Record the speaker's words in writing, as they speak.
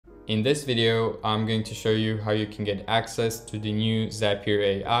In this video, I'm going to show you how you can get access to the new Zapier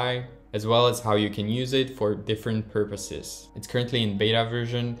AI, as well as how you can use it for different purposes. It's currently in beta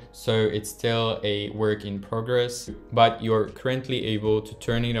version, so it's still a work in progress, but you're currently able to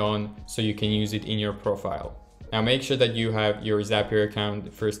turn it on so you can use it in your profile. Now make sure that you have your Zapier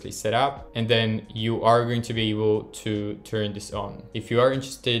account firstly set up, and then you are going to be able to turn this on. If you are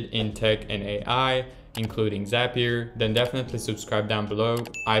interested in tech and AI, including Zapier, then definitely subscribe down below.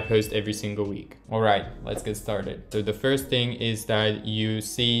 I post every single week. All right, let's get started. So the first thing is that you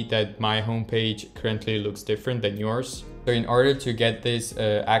see that my homepage currently looks different than yours. So in order to get this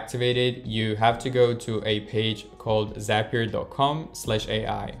activated, you have to go to a page called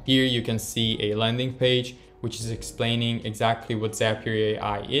zapier.com/AI. Here you can see a landing page which is explaining exactly what Zapier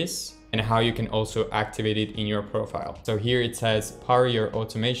AI is and how you can also activate it in your profile. So here it says, power your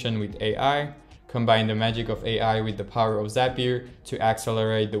automation with AI. Combine the magic of AI with the power of Zapier to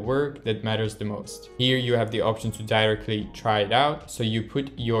accelerate the work that matters the most. Here you have the option to directly try it out. So you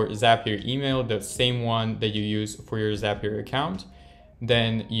put your Zapier email, the same one that you use for your Zapier account.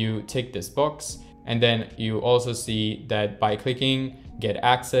 Then you tick this box, and then you also see that by clicking get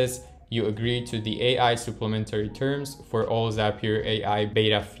access, you agree to the AI supplementary terms for all Zapier AI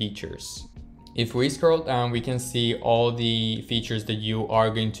beta features. If we scroll down, we can see all the features that you are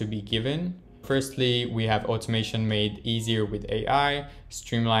going to be given. Firstly, we have automation made easier with AI,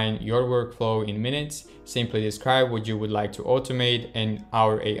 streamline your workflow in minutes, simply describe what you would like to automate, and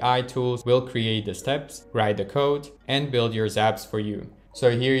our AI tools will create the steps, write the code, and build your zaps for you. So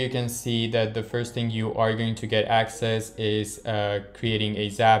here you can see that the first thing you are going to get access is creating a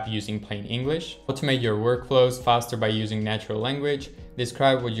zap using plain English. Automate your workflows faster by using natural language.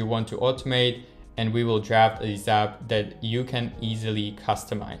 Describe what you want to automate, and we will draft a zap that you can easily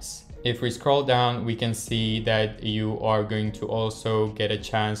customize. If we scroll down, we can see that you are going to also get a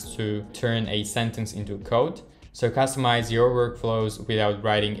chance to turn a sentence into code. So customize your workflows without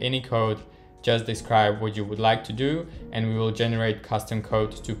writing any code. Just describe what you would like to do, and we will generate custom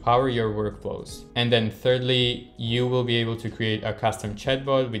code to power your workflows. And then thirdly, you will be able to create a custom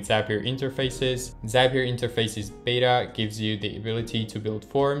chatbot with Zapier Interfaces. Zapier Interfaces Beta gives you the ability to build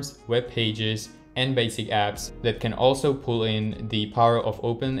forms, web pages, and basic apps that can also pull in the power of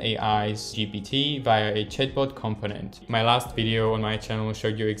OpenAI's GPT via a chatbot component. My last video on my channel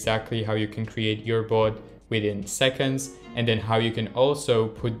showed you exactly how you can create your bot within seconds, and then how you can also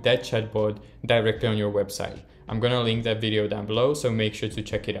put that chatbot directly on your website. I'm gonna link that video down below, so make sure to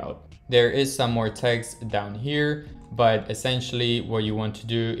check it out. There is some more text down here, but essentially what you want to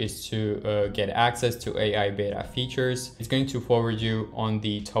do is to get access to AI beta features. It's going to forward you on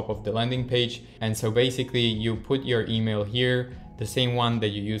the top of the landing page. And so basically you put your email here, the same one that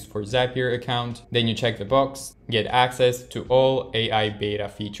you use for Zapier account. Then you check the box, get access to all AI beta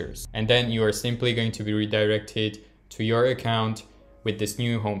features. And then you are simply going to be redirected to your account with this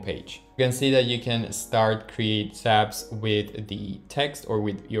new homepage. You can see that you can start create zaps with the text or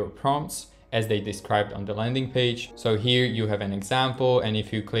with your prompts as they described on the landing page. So here you have an example, and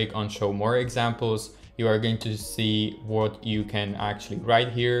if you click on show more examples, you are going to see what you can actually write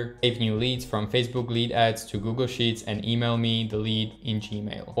here. Save new leads from Facebook lead ads to Google Sheets and email me the lead in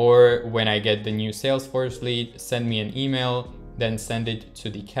Gmail. Or when I get the new Salesforce lead, send me an email, then send it to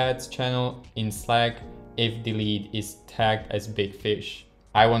the cats channel in Slack if the lead is tagged as big fish.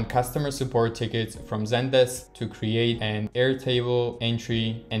 I want customer support tickets from Zendesk to create an Airtable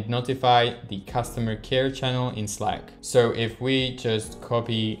entry and notify the customer care channel in Slack. So if we just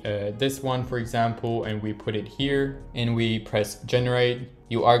copy this one, for example, and we put it here and we press generate,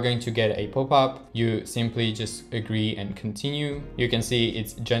 you are going to get a pop-up. You simply just agree and continue. You can see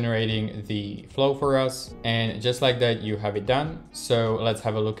it's generating the flow for us, and just like that, you have it done. So let's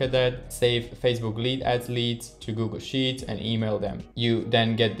have a look at that. Save Facebook lead ads leads to Google Sheets and email them. You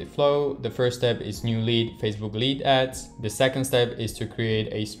then get the flow. The first step is new lead Facebook lead ads. The second step is to create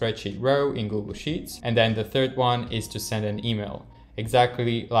a spreadsheet row in Google Sheets. And then the third one is to send an email,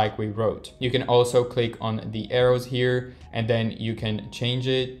 exactly like we wrote. You can also click on the arrows here, and then you can change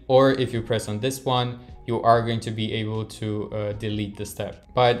it. Or if you press on this one, you are going to be able to delete the step.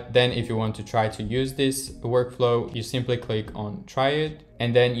 But then if you want to try to use this workflow, you simply click on try it,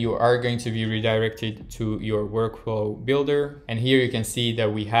 and then you are going to be redirected to your workflow builder. And here you can see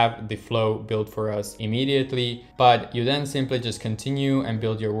that we have the flow built for us immediately, but you then simply just continue and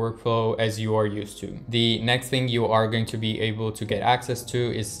build your workflow as you are used to. The next thing you are going to be able to get access to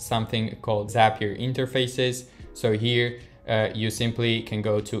is something called Zapier Interfaces. So here you simply can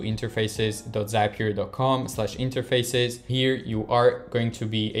go to interfaces.zapier.com/interfaces. Here you are going to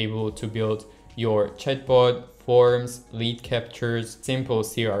be able to build your chatbot forms, lead captures, simple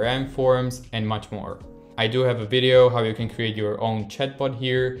CRM forms, and much more. I do have a video how you can create your own chatbot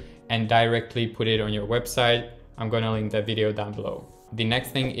here and directly put it on your website. I'm gonna link that video down below. The next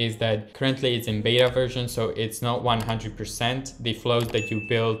thing is that currently it's in beta version, so it's not 100%. The flows that you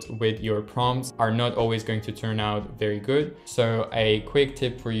build with your prompts are not always going to turn out very good. So a quick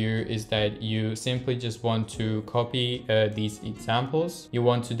tip for you is that you simply just want to copy these examples. You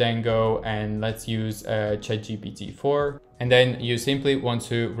want to then go and let's use ChatGPT 4. And then you simply want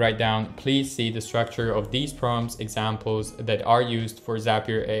to write down, please see the structure of these prompts examples that are used for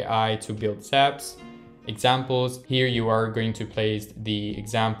Zapier AI to build zaps. Examples, here you are going to place the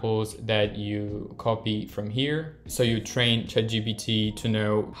examples that you copy from here. So you train ChatGPT to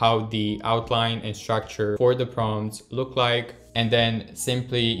know how the outline and structure for the prompts look like. And then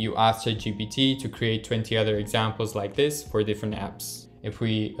simply you ask ChatGPT to create 20 other examples like this for different apps. If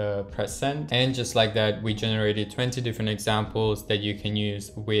we press send, and just like that, we generated 20 different examples that you can use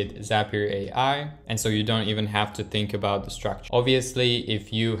with Zapier AI. And so you don't even have to think about the structure. Obviously,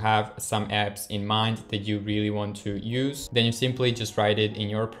 if you have some apps in mind that you really want to use, then you simply just write it in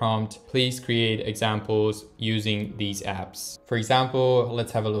your prompt. Please create examples using these apps. For example,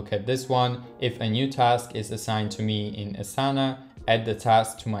 let's have a look at this one. If a new task is assigned to me in Asana, add the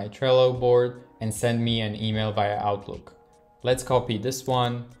task to my Trello board and send me an email via Outlook. Let's copy this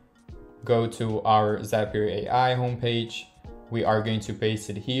one, go to our Zapier AI homepage. We are going to paste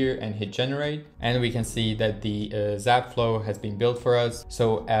it here and hit generate. And we can see that the Zap flow has been built for us.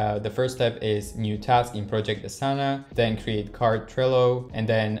 So the first step is new task in project Asana, then create card Trello, and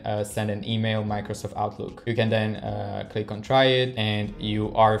then send an email Microsoft Outlook. You can then click on try it, and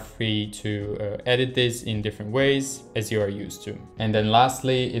you are free to edit this in different ways as you are used to. And then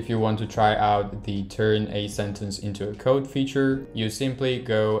lastly, if you want to try out the turn a sentence into a code feature, you simply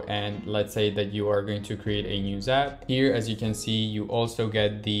go and let's say that you are going to create a new Zap. Here, as you can see, you also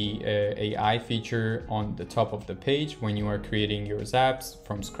get the AI feature on the top of the page when you are creating your zaps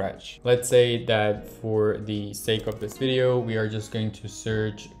from scratch. Let's say that for the sake of this video, we are just going to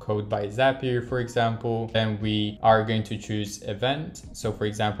search code by Zapier, for example. Then we are going to choose event. So for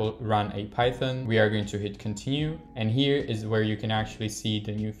example, run a Python. We are going to hit continue. And here is where you can actually see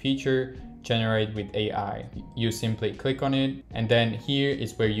the new feature, generate with AI. You simply click on it, and then here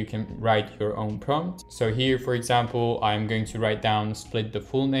is where you can write your own prompt. So here, for example, I'm going to write down split the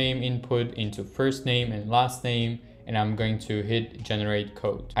full name input into first name and last name, and I'm going to hit generate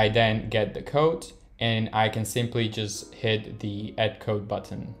code. I then get the code, and I can simply just hit the add code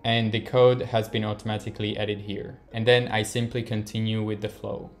button, and the code has been automatically added here. And then I simply continue with the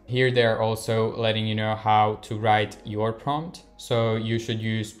flow. Here they're also letting you know how to write your prompt. So you should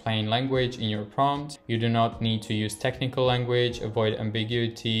use plain language in your prompt. You do not need to use technical language, avoid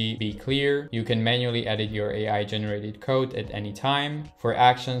ambiguity, be clear. You can manually edit your AI generated code at any time. For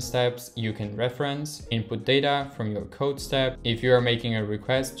action steps, you can reference, input data from your code step. If you are making a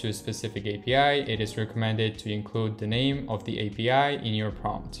request to a specific API, it is recommended to include the name of the API in your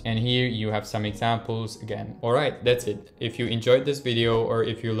prompt. And here you have some examples again. All right, that's it. If you enjoyed this video or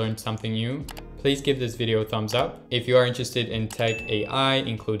if you learned something new, please give this video a thumbs up. If you are interested in tech AI,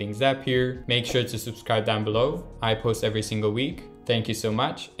 including Zapier, make sure to subscribe down below. I post every single week. Thank you so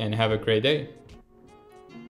much and have a great day.